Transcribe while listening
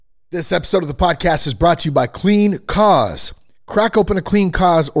This episode of the podcast is brought to you by Clean Cause. Crack open a Clean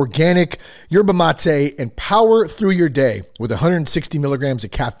Cause organic yerba mate and power through your day with 160 milligrams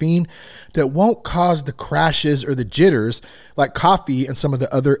of caffeine that won't cause the crashes or the jitters like coffee and some of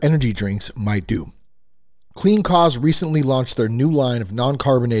the other energy drinks might do. Clean Cause recently launched their new line of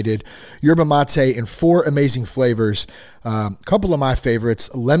non-carbonated yerba mate in 4 amazing flavors. A couple of my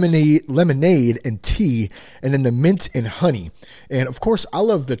favorites, lemonade and tea, and then the mint and honey. And of course, I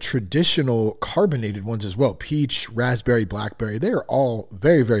love the traditional carbonated ones as well. Peach, raspberry, blackberry. They are all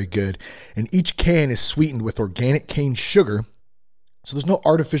very, very good. And each can is sweetened with organic cane sugar. So there's no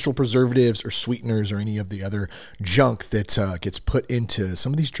artificial preservatives or sweeteners or any of the other junk that gets put into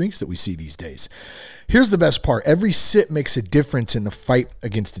some of these drinks that we see these days. Here's the best part. Every sip makes a difference in the fight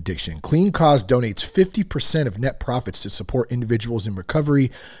against addiction. Clean Cause donates 50% of net profits to support individuals in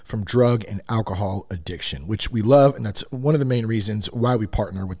recovery from drug and alcohol addiction, which we love. And that's one of the main reasons why we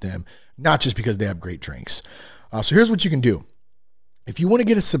partner with them, not just because they have great drinks. So here's what you can do. If you want to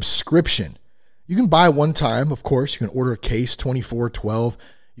get a subscription, you can buy one time, of course. You can order a case, 24, 12.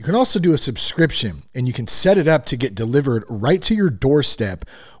 You can also do a subscription, and you can set it up to get delivered right to your doorstep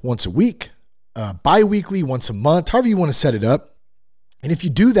once a week, bi-weekly, once a month, however you want to set it up. And if you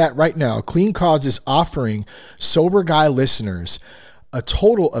do that right now, Clean Cause is offering Sober Guy listeners a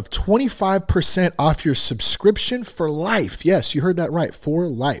total of 25% off your subscription for life. Yes, you heard that right, for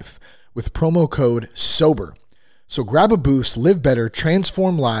life, with promo code SOBER. So grab a boost, live better,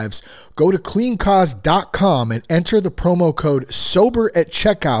 transform lives. Go to cleancause.com and enter the promo code SOBER at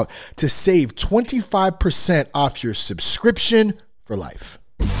checkout to save 25% off your subscription for life.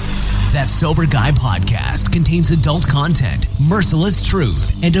 That Sober Guy podcast contains adult content, merciless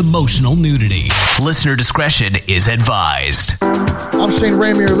truth, and emotional nudity. Listener discretion is advised. I'm Shane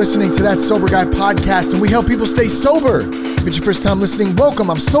Ramier, listening to That Sober Guy podcast, and we help people stay sober. If it's your first time listening, welcome.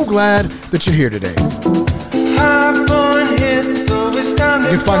 I'm so glad that you're here today.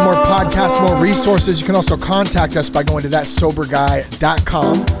 You can find more podcasts, more resources. You can also contact us by going to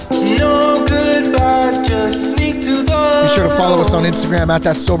thatsoberguy.com. No goodbyes, just sneak to the Be sure to follow us on Instagram at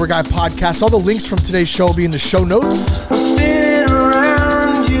That Sober Guy Podcast. All the links from today's show will be in the show notes. spin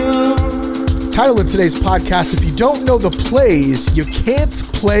around you. Title of today's podcast, if you don't know the plays, you can't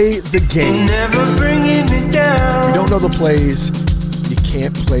play the game. Never bringing me down. If you don't know the plays, you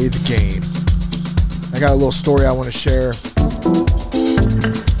can't play the game. I got a little story I want to share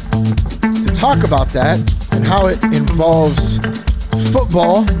to talk about that and how it involves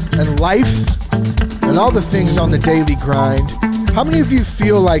football and life and all the things on the daily grind. How many of you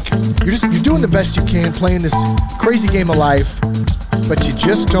feel like you're doing the best you can playing this crazy game of life, but you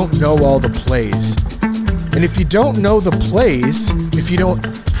just don't know all the plays? And if you don't know the plays, if you don't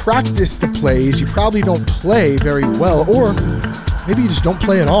practice the plays, you probably don't play very well, or maybe you just don't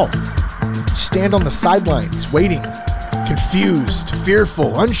play at all. Stand on the sidelines, waiting, confused,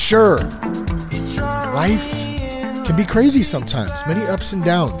 fearful, unsure. Life can be crazy sometimes, many ups and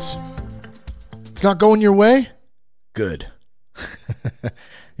downs. It's not going your way? Good.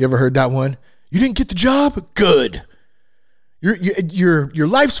 You ever heard that one? You didn't get the job? Good. Your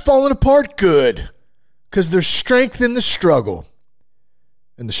life's falling apart? Good. Because there's strength in the struggle.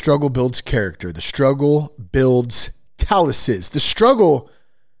 And the struggle builds character. The struggle builds calluses. The struggle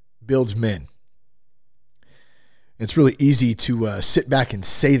builds men. It's really easy to sit back and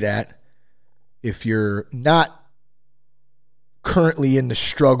say that if you're not currently in the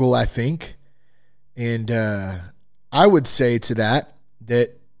struggle, I think. And I would say to that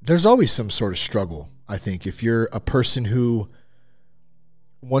there's always some sort of struggle, I think, if you're a person who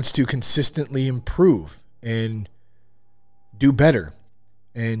wants to consistently improve and do better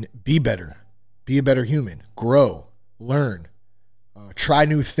and be better, be a better human, grow, learn, try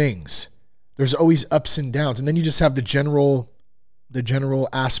new things. There's always ups and downs. And then you just have the general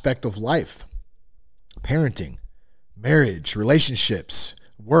aspect of life. Parenting, marriage, relationships,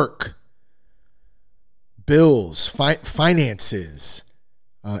 work, bills, finances.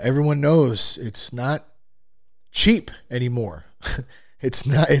 Everyone knows it's not cheap anymore.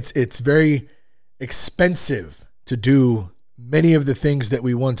 It's very expensive to do many of the things that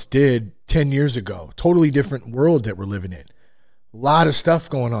we once did 10 years ago. Totally different world that we're living in. A lot of stuff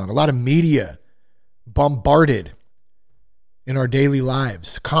going on, a lot of media bombarded in our daily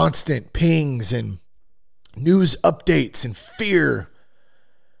lives, constant pings and news updates and fear.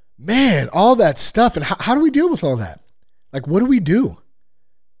 Man, all that stuff. And how do we deal with all that? Like, what do we do?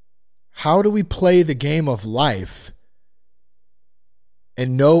 How do we play the game of life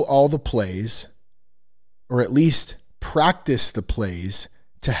and know all the plays, or at least practice the plays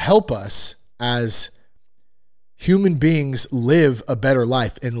to help us as human beings live a better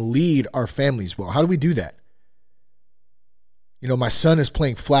life and lead our families well. How do we do that? You know, my son is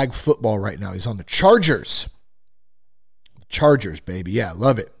playing flag football right now. He's on the Chargers. Chargers, baby. Yeah,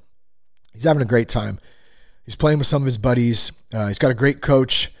 love it. He's having a great time. He's playing with some of his buddies. He's got a great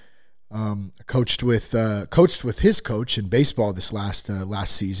coach. Coached with his coach in baseball this last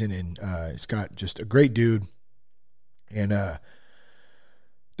season, and he's got just a great dude. And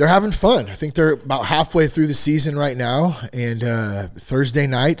they're having fun. I think they're about halfway through the season right now. And Thursday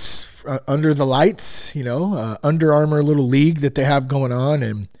nights under the lights, Under Armour little league that they have going on,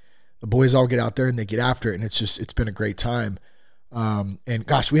 and the boys all get out there and they get after it. And it's been a great time. And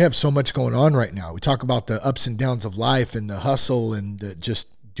gosh, we have so much going on right now. We talk about the ups and downs of life and the hustle and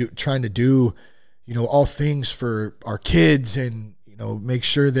trying to do, all things for our kids and, make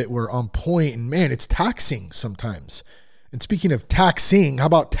sure that we're on point. And man, it's taxing sometimes. And speaking of taxing, how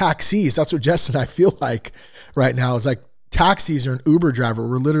about taxis? That's what Jess and I feel like right now. It's like taxis or an Uber driver.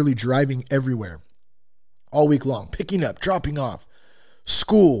 We're literally driving everywhere all week long, picking up, dropping off,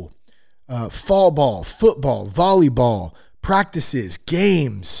 school, fall ball, football, volleyball, practices,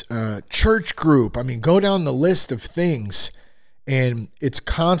 games, church group. I mean, go down the list of things, and it's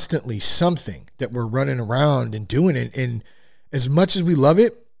constantly something that we're running around and doing it. And as much as we love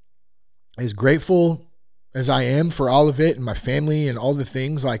it, as grateful as I am for all of it and my family and all the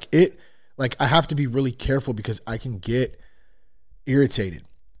things, I have to be really careful because I can get irritated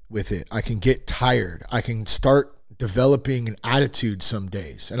with it. I can get tired. I can start developing an attitude some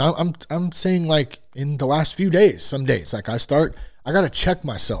days. And I'm saying like in the last few days, some days, I got to check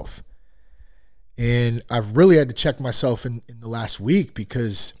myself. And I've really had to check myself in the last week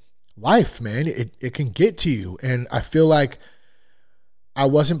because life, man, it can get to you. And I feel like I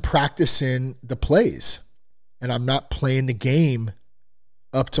wasn't practicing the plays. And I'm not playing the game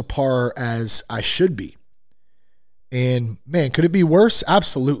up to par as I should be. And man, could it be worse?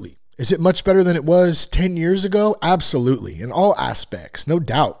 Absolutely. Is it much better than it was 10 years ago? Absolutely. In all aspects, no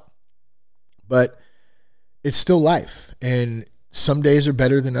doubt. But it's still life. And some days are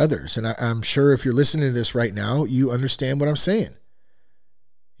better than others. And I'm sure if you're listening to this right now, you understand what I'm saying.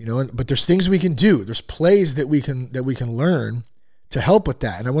 But there's things we can do. There's plays that we can learn to help with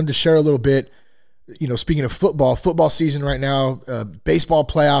that. And I wanted to share a little bit. Speaking of football season right now, baseball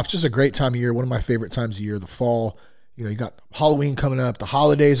playoffs, just a great time of year. One of my favorite times of year, the fall. You got Halloween coming up. The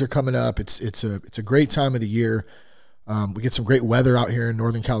holidays are coming up. It's a great time of the year. We get some great weather out here in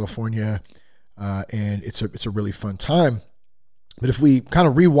Northern California, and it's a really fun time. But if we kind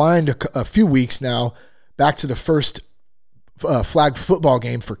of rewind a few weeks now, back to the first flag football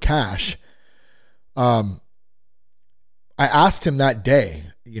game for Cash, I asked him that day,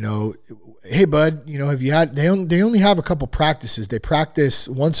 hey bud, have you had, they only have a couple practices. They practice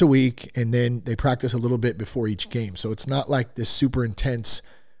once a week and then they practice a little bit before each game. So it's not like this super intense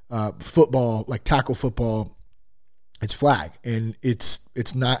football, like tackle football. It's flag and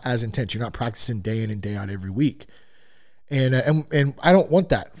it's not as intense. You're not practicing day in and day out every week. And I don't want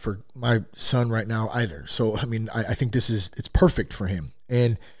that for my son right now either. So, I mean, I think it's perfect for him.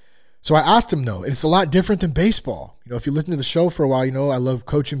 And so I asked him, and it's a lot different than baseball. If you listen to the show for a while, I love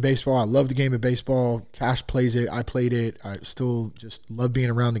coaching baseball. I love the game of baseball. Cash plays it. I played it. I still just love being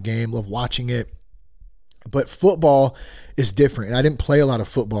around the game, love watching it. But football is different. And I didn't play a lot of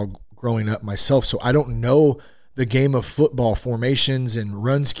football growing up myself, so I don't know the game of football formations and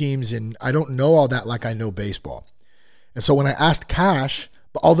run schemes, and I don't know all that like I know baseball. And so when I asked Cash,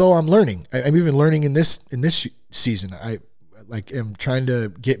 but although I'm learning, I'm even learning in this season, I am trying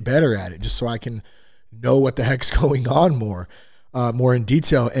to get better at it just so I can know what the heck's going on more in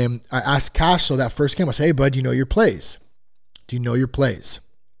detail. And I asked Cash, so that first game, I said, hey, bud, do you know your plays? Do you know your plays?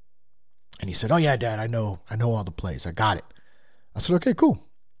 And he said, oh, yeah, Dad, I know all the plays. I got it. I said, okay, cool.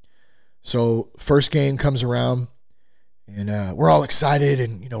 So first game comes around, and we're all excited,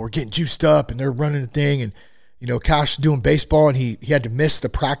 and, we're getting juiced up, and they're running the thing, and, Cash doing baseball, and he had to miss the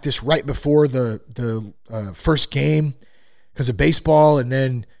practice right before the first game because of baseball, and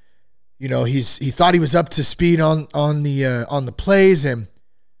then he thought he was up to speed on the plays, and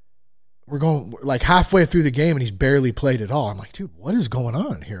we're going like halfway through the game and he's barely played at all. I'm like, dude, what is going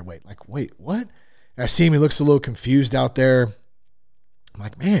on here? Wait, what? And I see him, he looks a little confused out there. I'm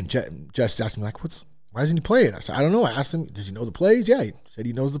like, man, Jess asked me, like, why doesn't he play it? I said, I don't know. I asked him, does he know the plays? Yeah, he said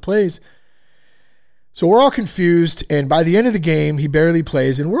he knows the plays. So we're all confused, and by the end of the game, he barely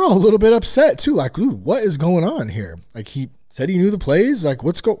plays, and we're all a little bit upset too. Like, dude, what is going on here? Like, he said he knew the plays. Like,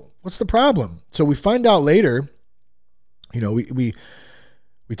 what's the problem? So we find out later, we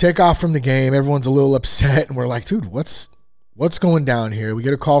take off from the game. Everyone's a little upset, and we're like, dude, what's what's going down here? We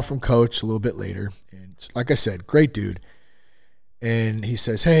get a call from coach a little bit later. And like I said, great dude. And he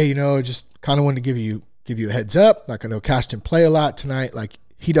says, hey, just kind of wanted to give you a heads up. Like, I know Cash didn't play a lot tonight. Like,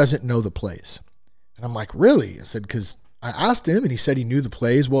 he doesn't know the plays. And I'm like, really? I said, because I asked him and he said he knew the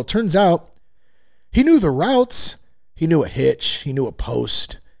plays. Well, it turns out he knew the routes. He knew a hitch. He knew a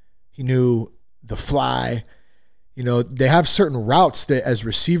post. He knew the fly. They have certain routes that as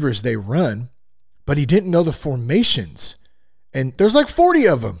receivers they run, but he didn't know the formations. And there's like 40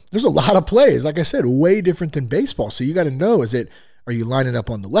 of them. There's a lot of plays. Like I said, way different than baseball. So you got to know, are you lining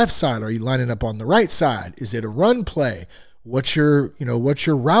up on the left side? Are you lining up on the right side? Is it a run play? What's your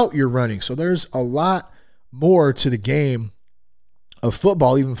route you're running? So there's a lot more to the game of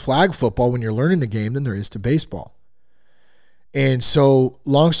football, even flag football, when you're learning the game than there is to baseball. And so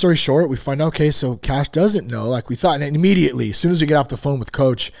long story short, we find out, okay, so Cash doesn't know like we thought. And immediately, as soon as we get off the phone with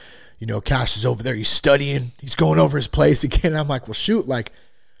coach, Cash is over there. He's studying. He's going over his plays again. I'm like, well, shoot, like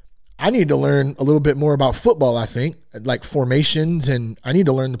I need to learn a little bit more about football, I think, like formations, and I need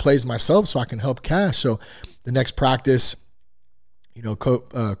to learn the plays myself so I can help Cash. So the next practice,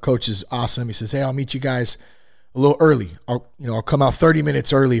 coach is awesome. He says, hey, I'll meet you guys a little early. I'll come out 30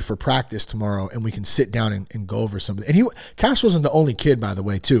 minutes early for practice tomorrow, and we can sit down and go over something. And Cash wasn't the only kid, by the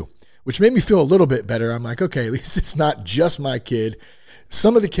way, too, which made me feel a little bit better. I'm like, okay, at least it's not just my kid.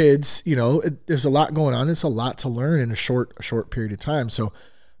 Some of the kids, there's a lot going on. It's a lot to learn in a short period of time. So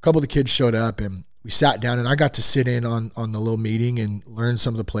a couple of the kids showed up, and we sat down, and I got to sit in on the little meeting and learn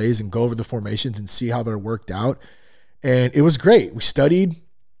some of the plays and go over the formations and see how they're worked out. And it was great. We studied,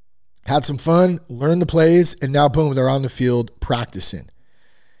 had some fun, learned the plays, and now, boom, they're on the field practicing.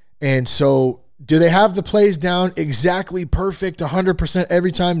 And so do they have the plays down exactly perfect 100%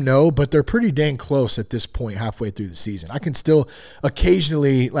 every time? No, but they're pretty dang close at this point halfway through the season. I can still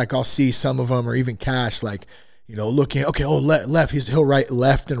occasionally, like I'll see some of them or even Cash, like, looking, okay, left, he'll write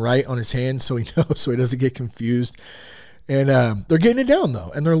left and right on his hands so he knows, so he doesn't get confused. And they're getting it down,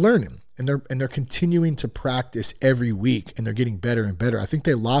 though, and they're learning. And they're continuing to practice every week, and they're getting better and better. I think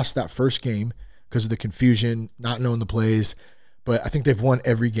they lost that first game because of the confusion, not knowing the plays, but I think they've won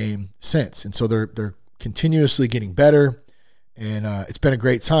every game since. And so they're continuously getting better, and it's been a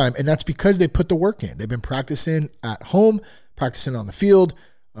great time. And that's because they put the work in. They've been practicing at home, practicing on the field.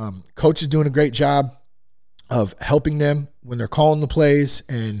 Coach is doing a great job of helping them when they're calling the plays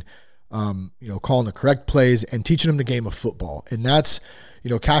and calling the correct plays and teaching them the game of football. And that's,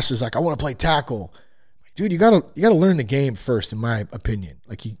 Cash is like, I want to play tackle. Dude, you gotta learn the game first, in my opinion.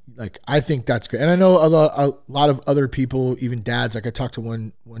 I think that's great. And I know a lot of other people, even dads. Like I talked to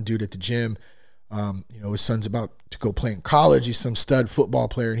one dude at the gym. His son's about to go play in college. He's some stud football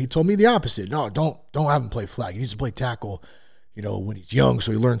player, and he told me the opposite. No, don't have him play flag. He needs to play tackle, when he's young,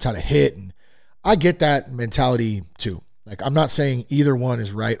 so he learns how to hit. And I get that mentality too. Like, I'm not saying either one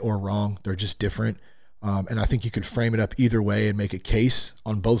is right or wrong. They're just different. And I think you could frame it up either way and make a case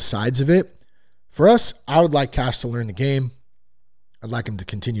on both sides of it. For us, I would like Cash to learn the game. I'd like him to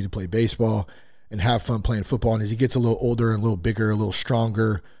continue to play baseball and have fun playing football. And as he gets a little older and a little bigger, a little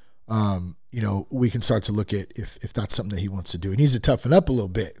stronger, we can start to look at if that's something that he wants to do. He needs to toughen up a little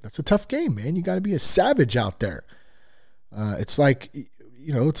bit. That's a tough game, man. You got to be a savage out there. It's like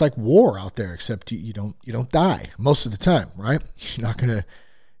war out there, except you don't die most of the time, right? You're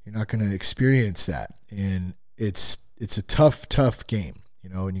not gonna experience that, and it's a tough game,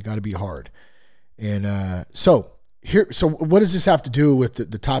 and you got to be hard. And so what does this have to do with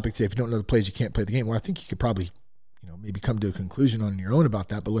the topic today? If you don't know the plays, you can't play the game. Well, I think you could probably maybe come to a conclusion on your own about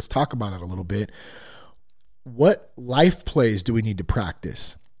that, but let's talk about it a little bit. What life plays do we need to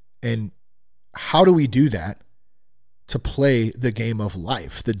practice, and how do we do that to play the game of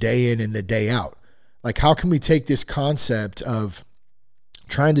life, the day in and the day out? Like, how can we take this concept of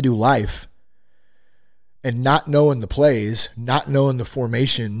trying to do life and not knowing the plays, not knowing the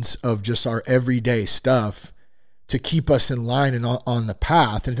formations of just our everyday stuff to keep us in line and on the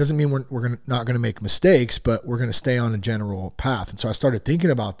path? And it doesn't mean we're not going to make mistakes, but we're going to stay on a general path. And so I started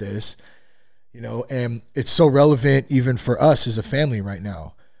thinking about this, and it's so relevant even for us as a family right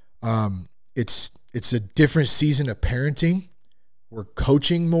now. It's a different season of parenting. We're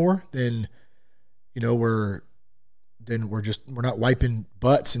coaching more than, we're not wiping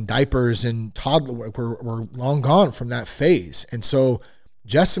butts and diapers and toddler. We're long gone from that phase. And so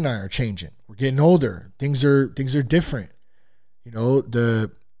Jess and I are changing. We're getting older. Things are different. The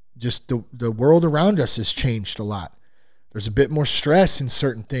world around us has changed a lot. There's a bit more stress in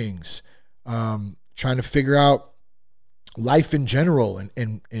certain things. Trying to figure out life in general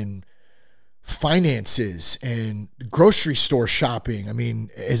and finances and grocery store shopping. I mean,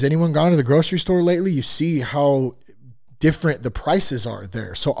 has anyone gone to the grocery store lately? You see how different the prices are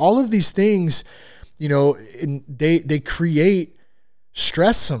there. So all of these things, they create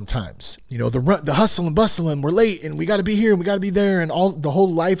stress sometimes, the hustle and bustle and we're late and we got to be here and we got to be there and all the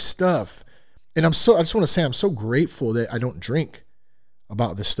whole life stuff. And I just want to say, I'm so grateful that I don't drink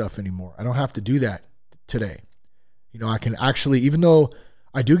about this stuff anymore. I don't have to do that today. I can actually, even though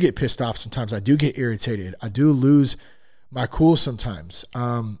I do get pissed off sometimes, I do get irritated, I do lose my cool sometimes.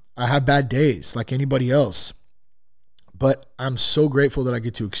 I have bad days like anybody else, but I'm so grateful that I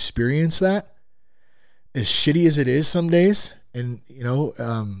get to experience that, as shitty as it is some days. And,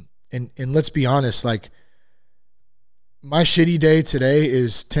 and let's be honest, like my shitty day today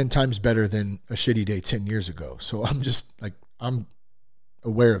is 10 times better than a shitty day 10 years ago. So I'm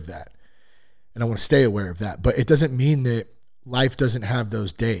aware of that and I want to stay aware of that, but it doesn't mean that life doesn't have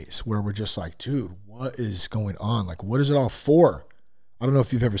those days where we're just like, dude, what is going on? Like, what is it all for? I don't know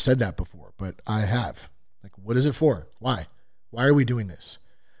if you've ever said that before, but I have. Like, what is it for? Why are we doing this?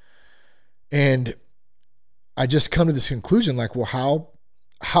 And I just come to this conclusion, like, well, how,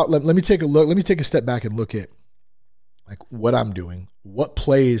 let me take a look. Let me take a step back and look at like what I'm doing. What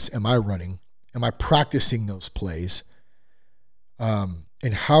plays am I running? Am I practicing those plays?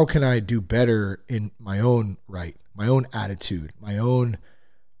 And how can I do better in my own right, my own attitude, my own,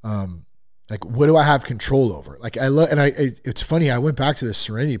 like, what do I have control over? Like it's funny. I went back to the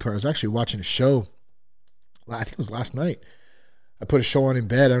Serenity Prayer. I was actually watching a show. I think it was last night. I put a show on in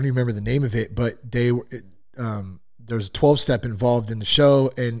bed. I don't even remember the name of it, but there was a 12-step involved in the show,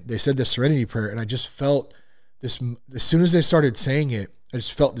 and they said the Serenity Prayer, and I just felt this, as soon as they started saying it, I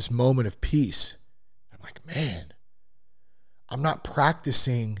just felt this moment of peace. I'm like, man, I'm not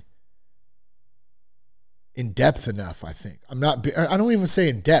practicing in depth enough, I think. I don't even say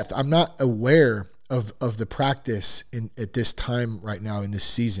in depth. I'm not aware of the practice at this time right now in this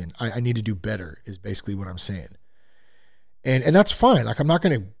season. I need to do better is basically what I'm saying. And that's fine. Like, I'm not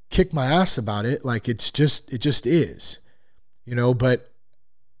going to kick my ass about it. Like, it just is, but,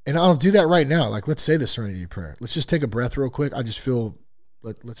 and I'll do that right now. Like, let's say the Serenity Prayer. Let's just take a breath real quick. I just feel,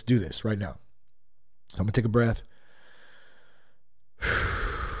 let's do this right now. I'm going to take a breath.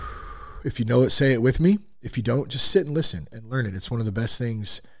 If you know it, say it with me. If you don't, just sit and listen and learn it. It's one of the best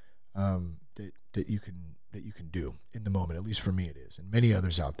things that you can do in the moment. At least for me it is, and many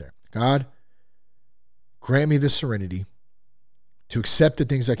others out there. God, grant me the serenity to accept the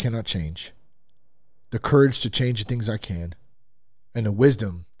things I cannot change, the courage to change the things I can, and the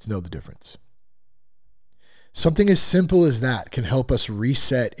wisdom to know the difference. Something as simple as that can help us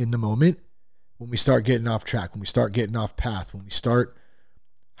reset in the moment when we start getting off track, when we start getting off path, when we start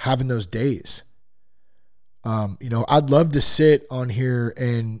having those days. I'd love to sit on here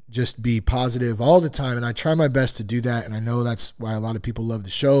and just be positive all the time, and I try my best to do that, and I know that's why a lot of people love the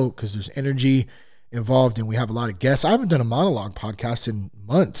show, because there's energy involved and we have a lot of guests. I haven't done a monologue podcast in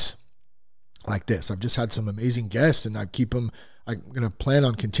months like this. I've just had some amazing guests, and I'm going to plan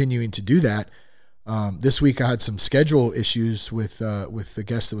on continuing to do that. This week I had some schedule issues with the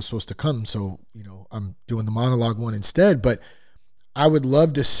guest that was supposed to come, so I'm doing the monologue one instead. But I would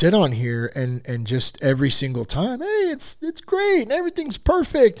love to sit on here and just every single time, hey, it's great and everything's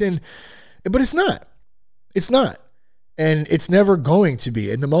perfect, but it's not. It's not. And it's never going to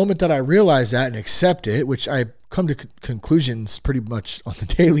be. And the moment that I realize that and accept it, which I come to conclusions pretty much on the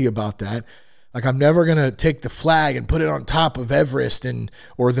daily about that, like, I'm never going to take the flag and put it on top of Everest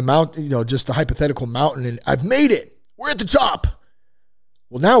or the mountain, just the hypothetical mountain, and I've made it. We're at the top.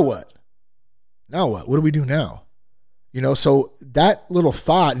 Well, now what? What do we do now? So that little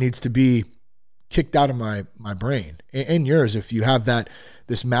thought needs to be kicked out of my brain and yours. If you have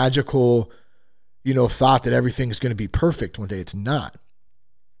this magical, thought that everything's going to be perfect one day, it's not.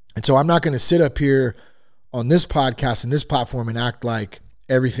 And so I'm not going to sit up here on this podcast and this platform and act like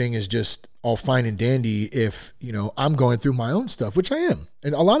everything is just all fine and dandy if, I'm going through my own stuff, which I am.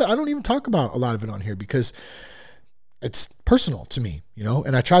 And I don't even talk about a lot of it on here because it's personal to me,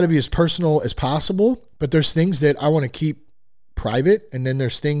 and I try to be as personal as possible, but there's things that I want to keep private. And then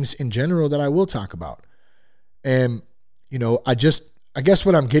there's things in general that I will talk about. And, I guess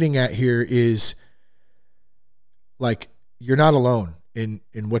what I'm getting at here is, like, you're not alone in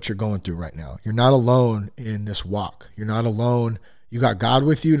what you're going through right now. You're not alone in this walk. You're not alone. You got God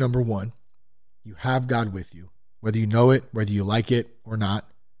with you, number one. You have God with you, whether you know it, whether you like it or not.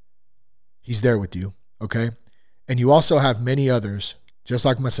 He's there with you, okay? And you also have many others, just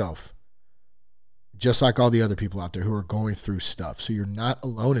like myself, just like all the other people out there who are going through stuff. So you're not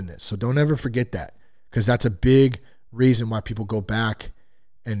alone in this. So don't ever forget that, because that's a big reason why people go back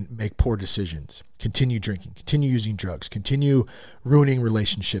and make poor decisions, continue drinking, continue using drugs, continue ruining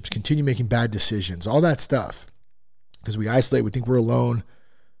relationships, continue making bad decisions, all that stuff. because we isolate, we think we're alone,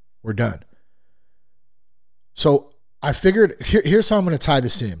 we're done. So I figured, here's how I'm going to tie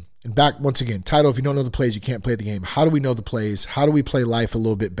this in. And back, once again, title, if you don't know the plays, you can't play the game. How do we know the plays? How do we play life a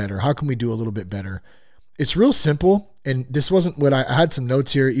little bit better? How can we do a little bit better? It's real simple. And this wasn't what I had some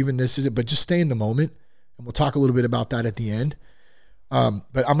notes here. Even this isn't, but just stay in the moment. And we'll talk a little bit about that at the end. But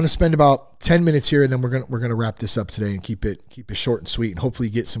I'm going to spend about 10 minutes here, and then we're going to wrap this up today and keep it short and sweet, and hopefully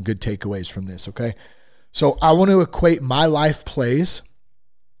get some good takeaways from this. Okay. So I want to equate my life plays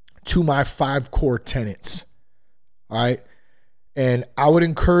to my 5 core tenets. All right. And I would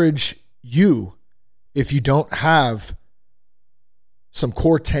encourage you, if you don't have some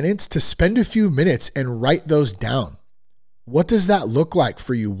core tenets, to spend a few minutes and write those down. What does that look like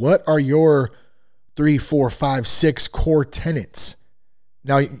for you? What are your 3, 4, 5, 6 core tenets?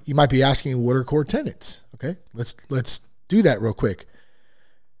 Now, you might be asking, what are core tenets? Okay, let's do that real quick.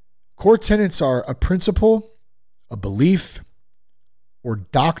 Core tenets are a principle, a belief, or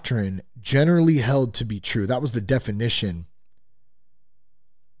doctrine generally held to be true. That was the definition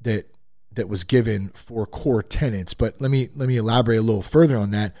that was given for core tenets. But let me elaborate a little further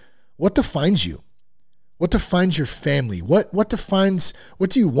on that. What defines you? What defines your family? What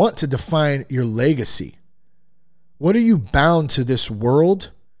do you want to define your legacy? What are you bound to this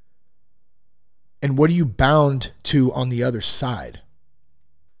world? And what are you bound to on the other side?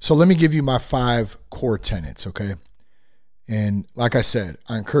 So let me give you my 5 core tenets, okay? And like I said,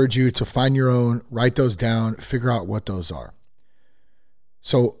 I encourage you to find your own, write those down, figure out what those are.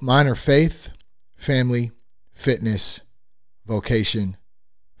 So mine are faith, family, fitness, vocation,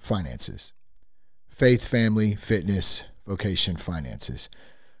 finances. Faith, family, fitness, vocation, finances.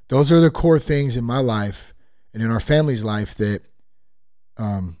 Those are the core things in my life and in our family's life that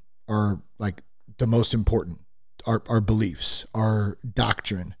are like the most important. Our beliefs, our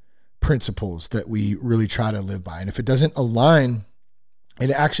doctrine, principles that we really try to live by. And if it doesn't align,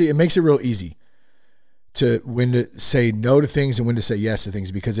 and it makes it real easy to when to say no to things and when to say yes to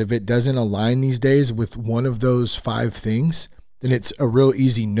things, because if it doesn't align these days with one of those 5 things, then it's a real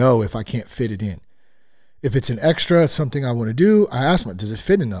easy no if I can't fit it in. If it's an extra, something I want to do, I ask myself, does it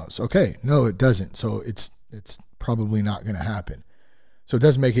fit in those? Okay, no, it doesn't. So it's probably not going to happen. So it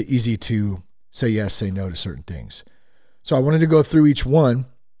does make it easy to say yes, say no to certain things. So I wanted to go through each one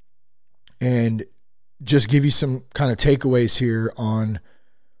and just give you some kind of takeaways here on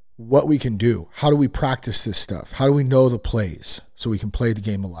what we can do. How do we practice this stuff? How do we know the plays so we can play the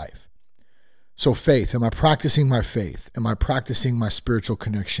game of life? So faith, am I practicing my faith? Am I practicing my spiritual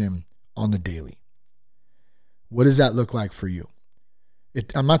connection on the daily? What does that look like for you?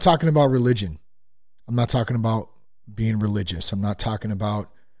 I'm not talking about religion. I'm not talking about being religious. I'm not talking about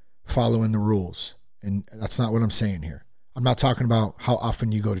following the rules. And that's not what I'm saying here. I'm not talking about how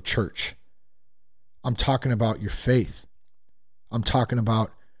often you go to church. I'm talking about your faith. I'm talking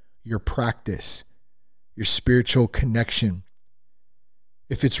about your practice, your spiritual connection.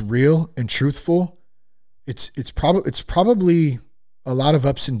 If it's real and truthful, it's probably a lot of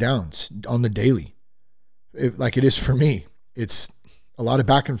ups and downs on the daily. Like it is for me. It's a lot of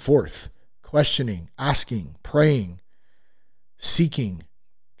back and forth, questioning, asking, praying, seeking,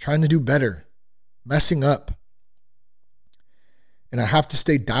 trying to do better, messing up. And I have to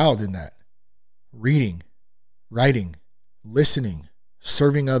stay dialed in that. Reading, writing, listening,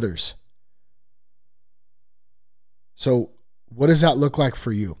 serving others. So what does that look like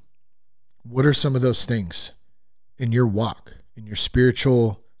for you? What are some of those things in your walk, in your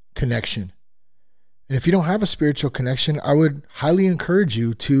spiritual connection? And if you don't have a spiritual connection, I would highly encourage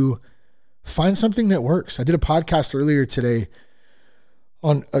you to find something that works. I did a podcast earlier today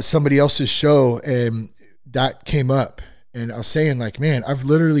on somebody else's show, and that came up. And I was saying, like, man, I've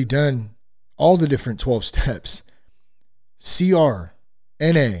literally done all the different 12 steps. CR,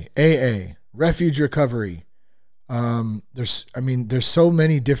 NA, AA, refuge recovery. There's so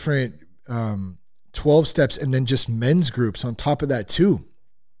many different 12 steps, and then just men's groups on top of that too.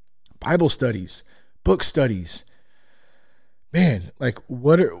 Bible studies, book studies. Man, like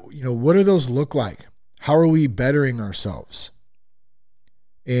what do those look like? How are we bettering ourselves?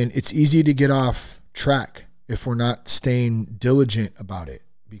 And it's easy to get off track if we're not staying diligent about it,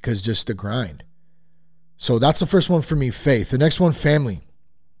 because just the grind. So that's the first one for me, faith. The next one, family.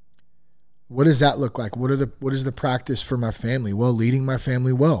 What does that look like? What is the practice for my family? Well, leading my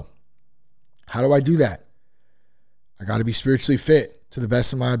family well. How do I do that? I got to be spiritually fit to the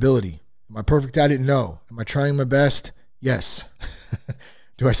best of my ability. Am I perfect at it? No. Am I trying my best? Yes.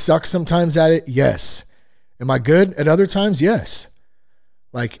 Do I suck sometimes at it? Yes. Am I good at other times? Yes.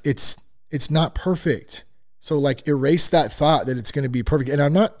 Like it's not perfect. So like erase that thought that it's going to be perfect. And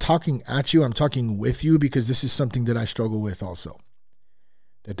I'm not talking at you, I'm talking with you, because this is something that I struggle with also.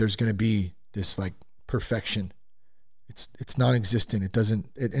 That there's going to be this like perfection. It's non-existent.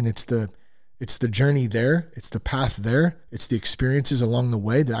 And it's the journey there. It's the path there. It's the experiences along the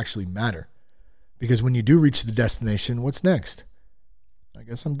way that actually matter. Because when you do reach the destination, what's next? I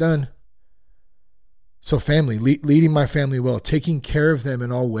guess I'm done. So family, leading my family well, taking care of them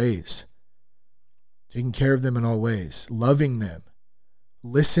in all ways. Taking care of them in all ways, loving them,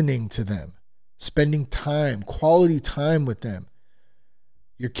 listening to them, spending time, quality time with them.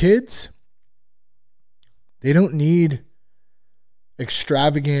 Your kids, they don't need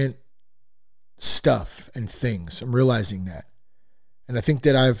extravagant stuff and things. I'm realizing that. And I think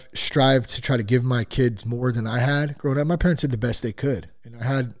that I've strived to try to give my kids more than I had growing up. My parents did the best they could. And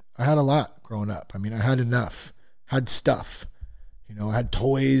I had a lot growing up. I mean, I had enough, had stuff, I had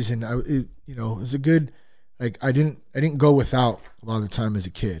toys, and it was a good, like, I didn't go without a lot of the time as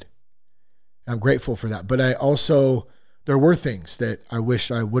a kid. I'm grateful for that. But there were things that I wish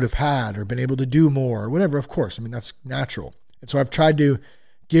I would have had or been able to do more or whatever, of course. I mean, that's natural. And so I've tried to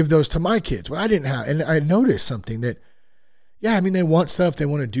give those to my kids, what I didn't have. And I noticed something that, yeah, I mean, they want stuff, they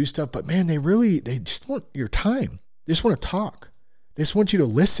want to do stuff, but man, they just want your time. They just want to talk. They just want you to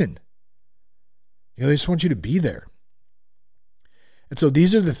listen. They just want you to be there. And so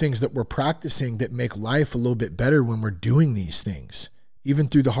these are the things that we're practicing that make life a little bit better when we're doing these things, even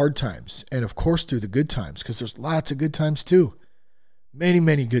through the hard times and of course through the good times, because there's lots of good times too. Many,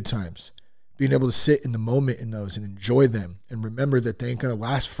 many good times. Being able to sit in the moment in those and enjoy them and remember that they ain't going to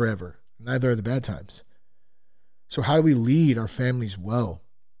last forever. Neither are the bad times. So how do we lead our families well?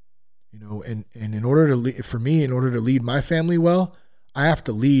 And in order to lead, for me, in order to lead my family well, I have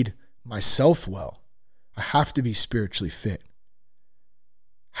to lead myself well. I have to be spiritually fit.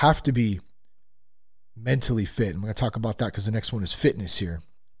 Have to be mentally fit. I'm going to talk about that because the next one is fitness here.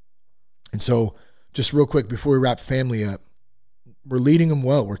 And so just real quick before we wrap family up, we're leading them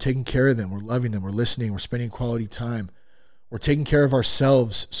well. We're taking care of them. We're loving them. We're listening. We're spending quality time. We're taking care of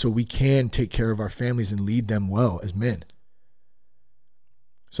ourselves so we can take care of our families and lead them well as men.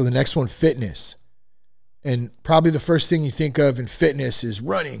 So the next one, fitness. And probably the first thing you think of in fitness is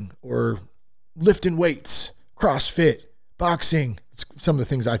running or lifting weights, CrossFit, boxing. It's some of the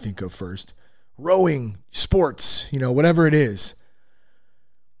things I think of first. Rowing, sports, whatever it is.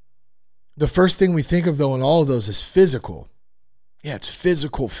 The first thing we think of, though, in all of those is physical. Yeah, it's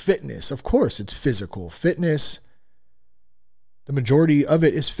physical fitness. Of course, it's physical fitness. The majority of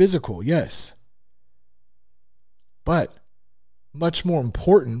it is physical, yes. But much more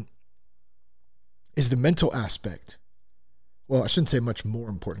important is the mental aspect. Well, I shouldn't say much more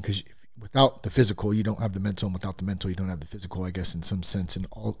important, because without the physical, you don't have the mental, and without the mental, you don't have the physical, I guess, in some sense, and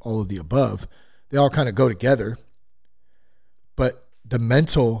all of the above. They all kind of go together. But the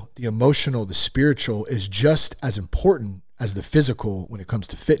mental, the emotional, the spiritual is just as important as the physical when it comes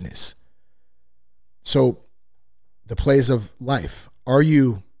to fitness. So the plays of life.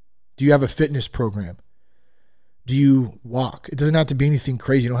 Do you have a fitness program? Do you walk? It doesn't have to be anything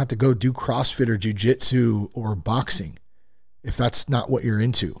crazy. You don't have to go do CrossFit or jiu-jitsu or boxing if that's not what you're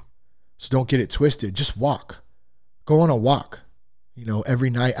into. So don't get it twisted. Just walk. Go on a walk, every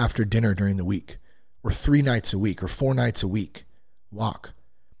night after dinner during the week, or 3 nights a week, or 4 nights a week. Walk.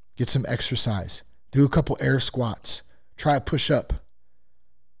 Get some exercise. Do a couple air squats. Try a push-up.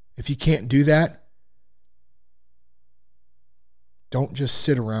 If you can't do that, don't just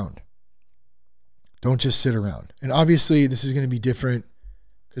sit around. Don't just sit around. And obviously, this is going to be different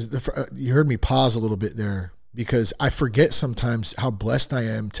because you heard me pause a little bit there, because I forget sometimes how blessed I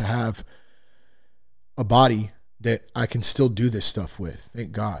am to have a body that I can still do this stuff with.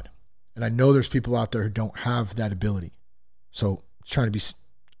 Thank God. And I know there's people out there who don't have that ability. So trying to be,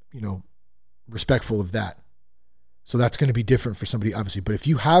 respectful of that. So that's going to be different for somebody, obviously. But if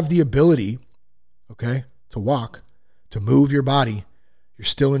you have the ability, to walk, to move your body, you're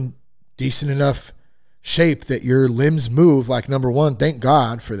still in decent enough shape that your limbs move, like, number one, thank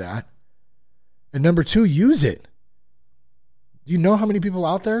God for that. And number two, use it. Do you know how many people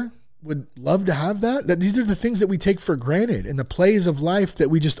out there would love to have that? These are the things that we take for granted in the plays of life that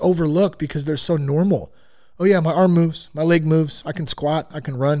we just overlook because they're so normal. Oh yeah, my arm moves, my leg moves, I can squat, I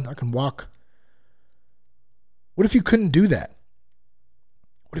can run, I can walk. What if you couldn't do that?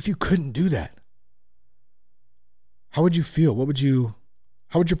 What if you couldn't do that? How would you feel?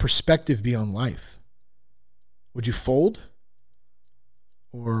 How would your perspective be on life? Would you fold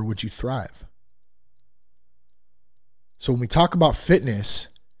or would you thrive? So when we talk about fitness,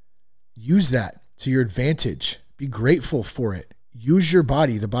 use that to your advantage. Be grateful for it. Use your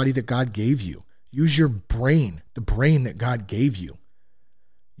body, the body that God gave you. Use your brain, the brain that God gave you.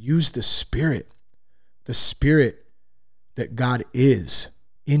 Use the spirit that God is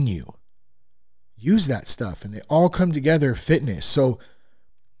in you. Use that stuff, and they all come together. Fitness. So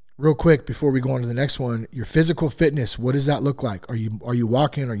real quick, before we go on to the next one, your physical fitness, what does that look like? Are you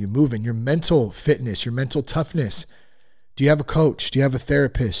walking? Are you moving? Your mental fitness, your mental toughness. Do you have a coach? Do you have a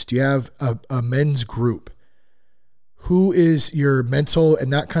therapist? Do you have a men's group? Who is your mental,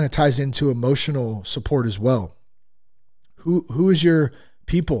 and that kind of ties into emotional support as well. Who is your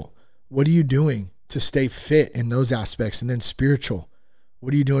people? What are you doing to stay fit in those aspects? And then spiritual.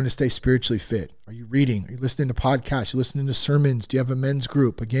 What are you doing to stay spiritually fit? Are you reading? Are you listening to podcasts? Are you listening to sermons? Do you have a men's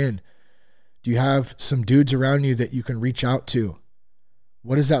group? Again, do you have some dudes around you that you can reach out to?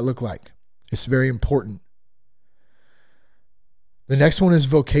 What does that look like? It's very important. The next one is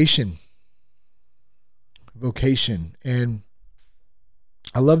vocation. Vocation. And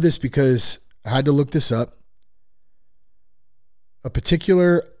I love this because I had to look this up. A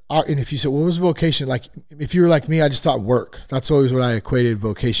particular, and if you said, what was vocation? Like, if you were like me, I just thought work. That's always what I equated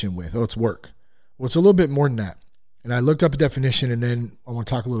vocation with. Oh, it's work. Well, it's a little bit more than that. And I looked up a definition, and then I want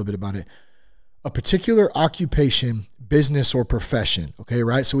to talk a little bit about it. A particular occupation, business, or profession. Okay,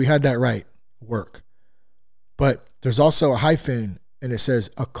 right? So we had that right, work. But there's also a hyphen, and it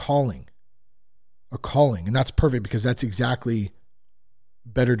says a calling. A calling. And that's perfect because that's exactly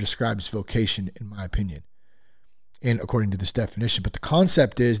better describes vocation, in my opinion, and according to this definition. But the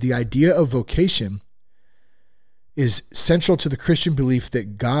concept is, the idea of vocation is central to the Christian belief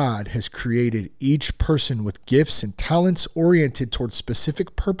that God has created each person with gifts and talents oriented towards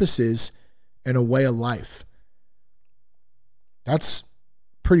specific purposes and a way of life. That's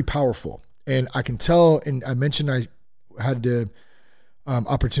pretty powerful. And I can tell, and I mentioned I had the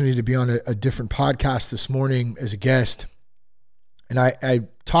opportunity to be on a different podcast this morning as a guest. And I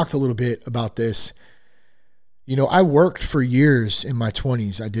talked a little bit about this. You know, I worked for years in my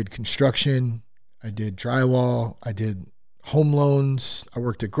 20s. I did construction. I did drywall. I did home loans. I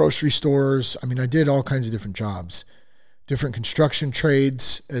worked at grocery stores. I mean, I did all kinds of different jobs, different construction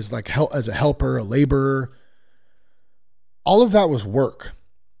trades as a helper, a laborer. All of that was work.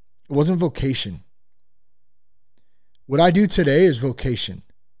 It wasn't vocation. What I do today is vocation.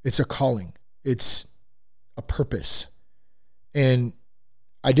 It's a calling. It's a purpose. And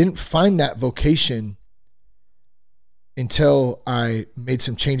I didn't find that vocation until I made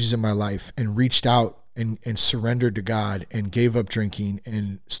some changes in my life and reached out and surrendered to God and gave up drinking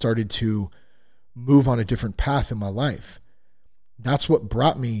and started to move on a different path in my life. That's what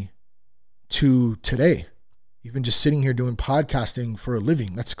brought me to today. Even just sitting here doing podcasting for a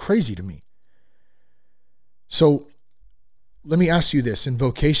living, that's crazy to me. So let me ask you this. In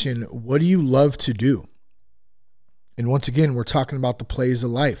vocation, what do you love to do? And once again, we're talking about the plays of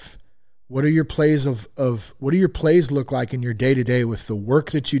life. What are your plays what do your plays look like in your day-to-day with the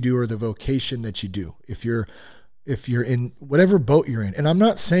work that you do or the vocation that you do? If you're in whatever boat you're in. And I'm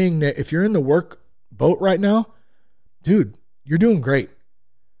not saying that if you're in the work boat right now, dude, you're doing great.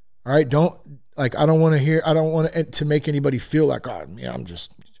 All right. I don't want to make anybody feel like, oh, yeah, he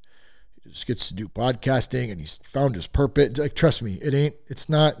just gets to do podcasting and he's found his purpose. Like, trust me, that's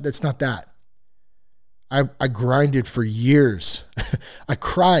not that. I grinded for years. I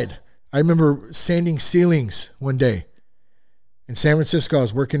cried. I remember sanding ceilings one day in San Francisco. I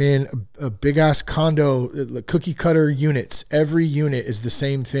was working in a big ass condo, cookie cutter units. Every unit is the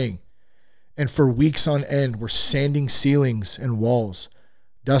same thing. And for weeks on end, we're sanding ceilings and walls,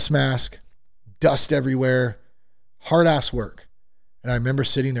 dust mask, dust everywhere, hard ass work. And I remember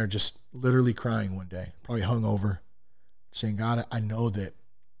sitting there just literally crying one day, probably hungover, saying, God, I know that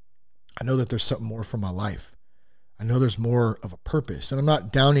there's something more for my life. I know there's more of a purpose. And I'm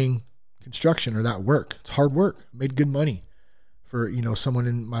not downing construction or that work. It's hard work. I made good money for, someone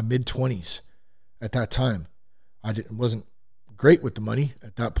in my mid-20s at that time. Wasn't great with the money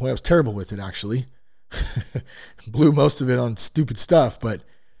at that point. I was terrible with it, actually. Blew most of it on stupid stuff, but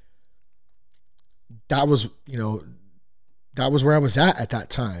that was where I was at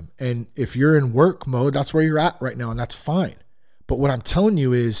that time. And if you're in work mode, that's where you're at right now, and that's fine. But what I'm telling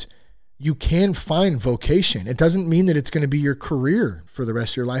you is, you can find vocation. It doesn't mean that it's going to be your career for the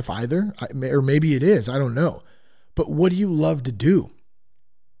rest of your life either, or maybe it is. I don't know. But what do you love to do?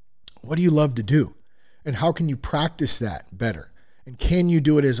 What do you love to do? And how can you practice that better? And can you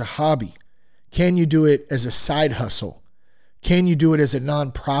do it as a hobby? Can you do it as a side hustle? Can you do it as a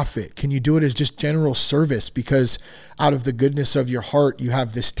nonprofit? Can you do it as just general service because out of the goodness of your heart, you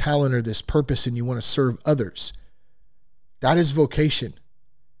have this talent or this purpose and you want to serve others? That is vocation.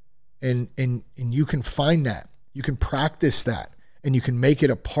 And you can find that. You can practice that. and you can make it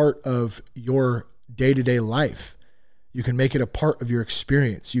a part of your day-to-day life. You can make it a part of your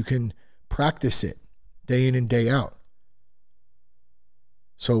experience. You can practice it day in and day out.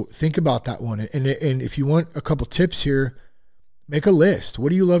 So think about that one. And if you want a couple tips here, make a list. What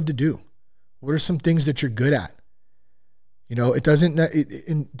do you love to do? What are some things that you're good at? You know,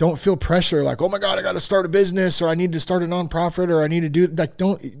 and don't feel pressure like, oh my God, I got to start a business, or I need to start a nonprofit, or I need to do, like,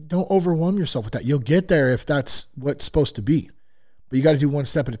 don't overwhelm yourself with that. You'll get there if that's what's supposed to be, but you got to do one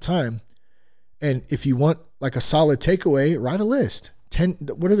step at a time. And if you want like a solid takeaway, write a list.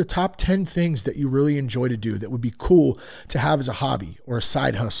 What are the top 10 things that you really enjoy to do that would be cool to have as a hobby or a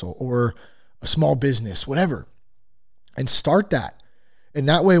side hustle or a small business, whatever, and start that. And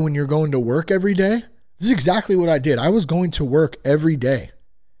that way, when you're going to work every day, this is exactly what I did. I was going to work every day,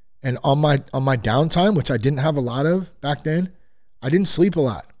 and on my downtime, which I didn't have a lot of back then, I didn't sleep a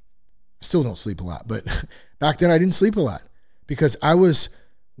lot. I still don't sleep a lot, but back then I didn't sleep a lot because I was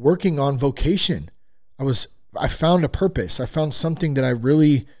working on vocation. I found a purpose. I found something that I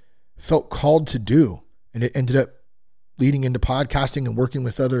really felt called to do, and it ended up leading into podcasting and working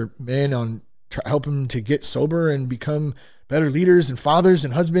with other men on helping them to get sober and become better leaders and fathers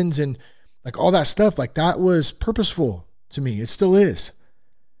and husbands and like all that stuff. Like, that was purposeful to me. It still is.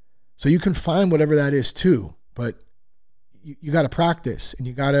 So you can find whatever that is too, but you got to practice, and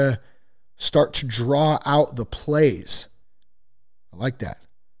you got to start to draw out the plays. I like that.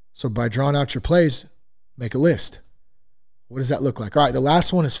 So by drawing out your plays, make a list. What does that look like? All right, the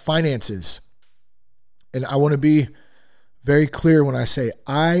last one is finances. And I want to be very clear when I say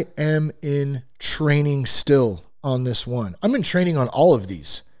I am in training still on this one. I'm in training on all of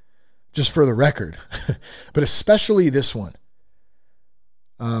these, just for the record, but especially this one.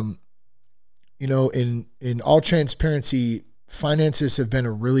 You know, in all transparency, finances have been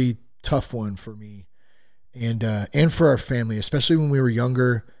a really tough one for me and for our family, especially when we were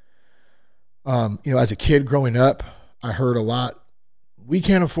younger. You know, as a kid growing up, I heard a lot, we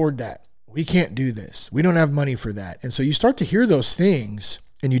can't afford that. We can't do this. We don't have money for that. And so you start to hear those things,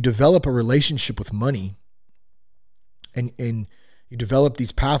 and you develop a relationship with money, and you develop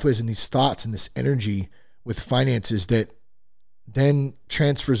these pathways and these thoughts and this energy with finances that then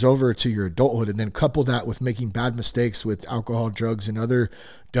transfers over to your adulthood. And then couple that with making bad mistakes with alcohol, drugs, and other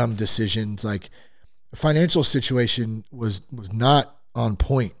dumb decisions. Like, the financial situation was not on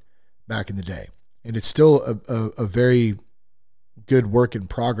point back in the day. And it's still a very good work in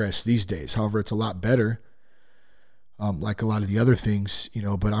progress these days. However, it's a lot better, like a lot of the other things, you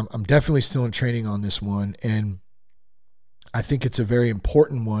know, but I'm definitely still in training on this one. And I think it's a very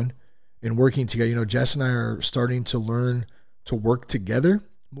important one in working together. You know, Jess and I are starting to learn to work together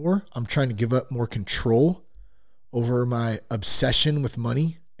more. I'm trying to give up more control over my obsession with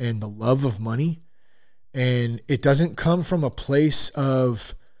money and the love of money. And it doesn't come from a place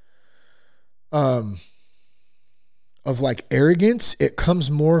of like arrogance. It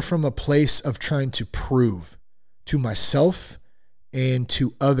comes more from a place of trying to prove to myself and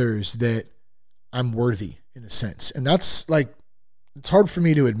to others that I'm worthy, in a sense. And that's like, it's hard for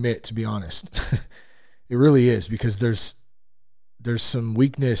me to admit, to be honest. It really is, because there's some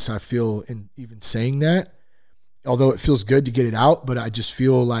weakness I feel in even saying that, although it feels good to get it out, but I just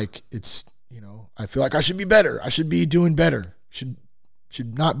feel like it's, you know, I feel like I should be better. I should be doing better.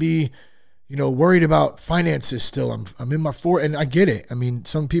 Should not be, you know, worried about finances still. I'm in my and I get it. I mean,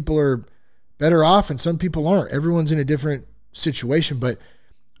 some people are better off and some people aren't. Everyone's in a different situation, but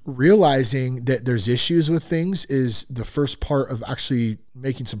realizing that there's issues with things is the first part of actually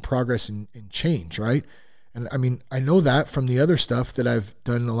making some progress and change, right? And I mean, I know that from the other stuff that I've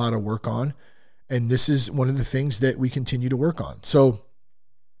done a lot of work on, and this is one of the things that we continue to work on. So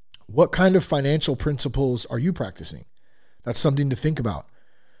what kind of financial principles are you practicing? That's something to think about.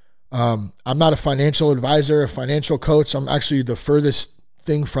 I'm not a financial advisor, a financial coach. I'm actually the furthest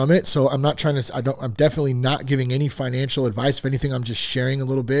thing from it. So I'm not trying to, I'm definitely not giving any financial advice. If anything, I'm just sharing a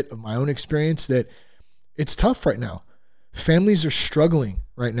little bit of my own experience that it's tough right now. Families are struggling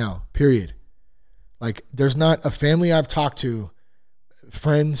right now, period. Like, there's not a family I've talked to,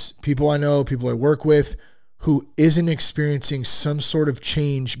 friends, people I know, people I work with, who isn't experiencing some sort of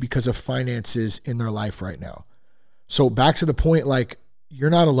change because of finances in their life right now. So back to the point, like,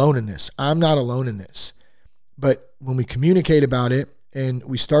 you're not alone in this. I'm not alone in this. But when we communicate about it and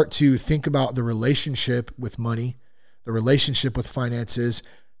we start to think about the relationship with money, the relationship with finances,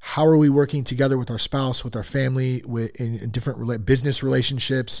 how are we working together with our spouse, with our family, in different business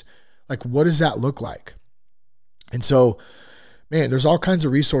relationships? Like, what does that look like? And so, man, there's all kinds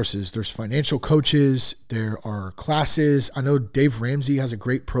of resources. There's financial coaches. There are classes. I know Dave Ramsey has a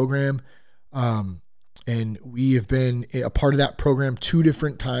great program. And we have been a part of that program 2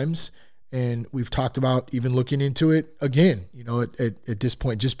 different times. And we've talked about even looking into it again, you know, at this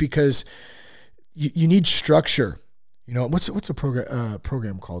point, just because you need structure. You know, what's a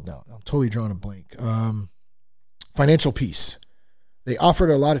program called now? I'm totally drawing a blank. Financial Peace. They offered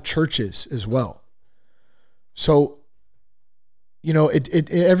a lot of churches as well. So, you know,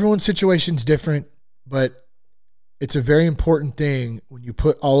 everyone's situation's different, but it's a very important thing when you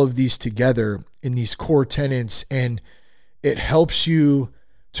put all of these together in these core tenets, and it helps you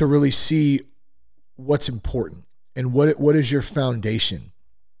to really see what's important and what is your foundation.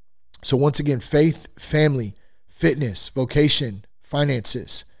 So once again, faith, family, fitness, vocation,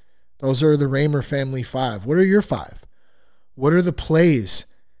 finances. Those are the Raymer family 5. What are your 5? What are the plays?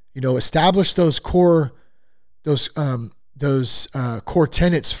 You know, establish those core core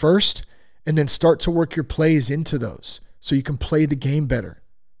tenets first, and then start to work your plays into those so you can play the game better.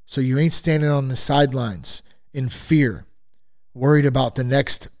 So you ain't standing on the sidelines in fear, worried about the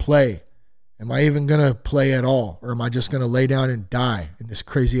next play. Am I even going to play at all? Or am I just going to lay down and die in this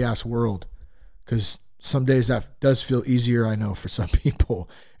crazy ass world? Because some days that does feel easier, I know, for some people.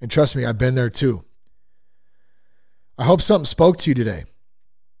 And trust me, I've been there too. I hope something spoke to you today.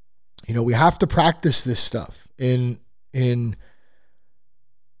 You know, we have to practice this stuff in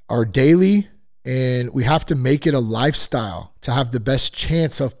our daily, and we have to make it a lifestyle to have the best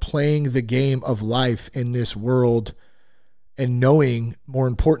chance of playing the game of life in this world, and knowing, more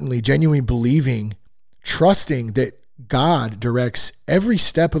importantly, genuinely believing, trusting that God directs every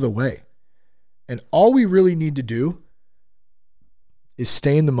step of the way. And all we really need to do is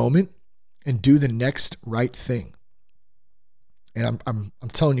stay in the moment and do the next right thing. And I'm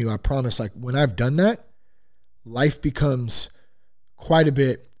telling you, I promise, like when I've done that, life becomes quite a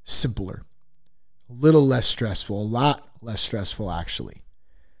bit simpler, a little less stressful, a lot less stressful actually.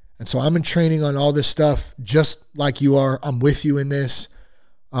 And so I'm in training on all this stuff just like you are. I'm with you in this.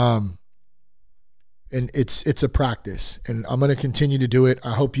 And it's a practice, and I'm going to continue to do it.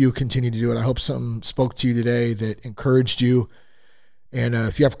 I hope you continue to do it. I hope something spoke to you today that encouraged you. And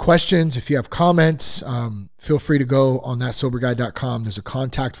if you have questions, if you have comments, feel free to go on thatsoberguy.com. There's a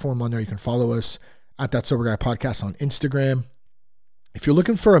contact form on there. You can follow us at That Sober Guy Podcast on Instagram. If you're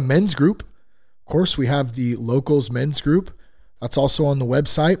looking for a men's group, of course, we have the Locals men's group. That's also on the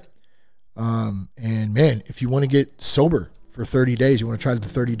website. And man, if you want to get sober for 30 days, you want to try the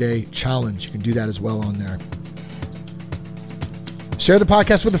 30-day challenge, you can do that as well on there. Share the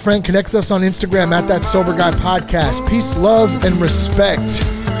podcast with a friend. Connect with us on Instagram at That Sober Guy Podcast. Peace, love, and respect.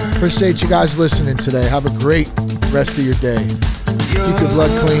 Appreciate you guys listening today. Have a great rest of your day. Keep your blood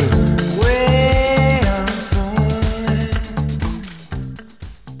clean.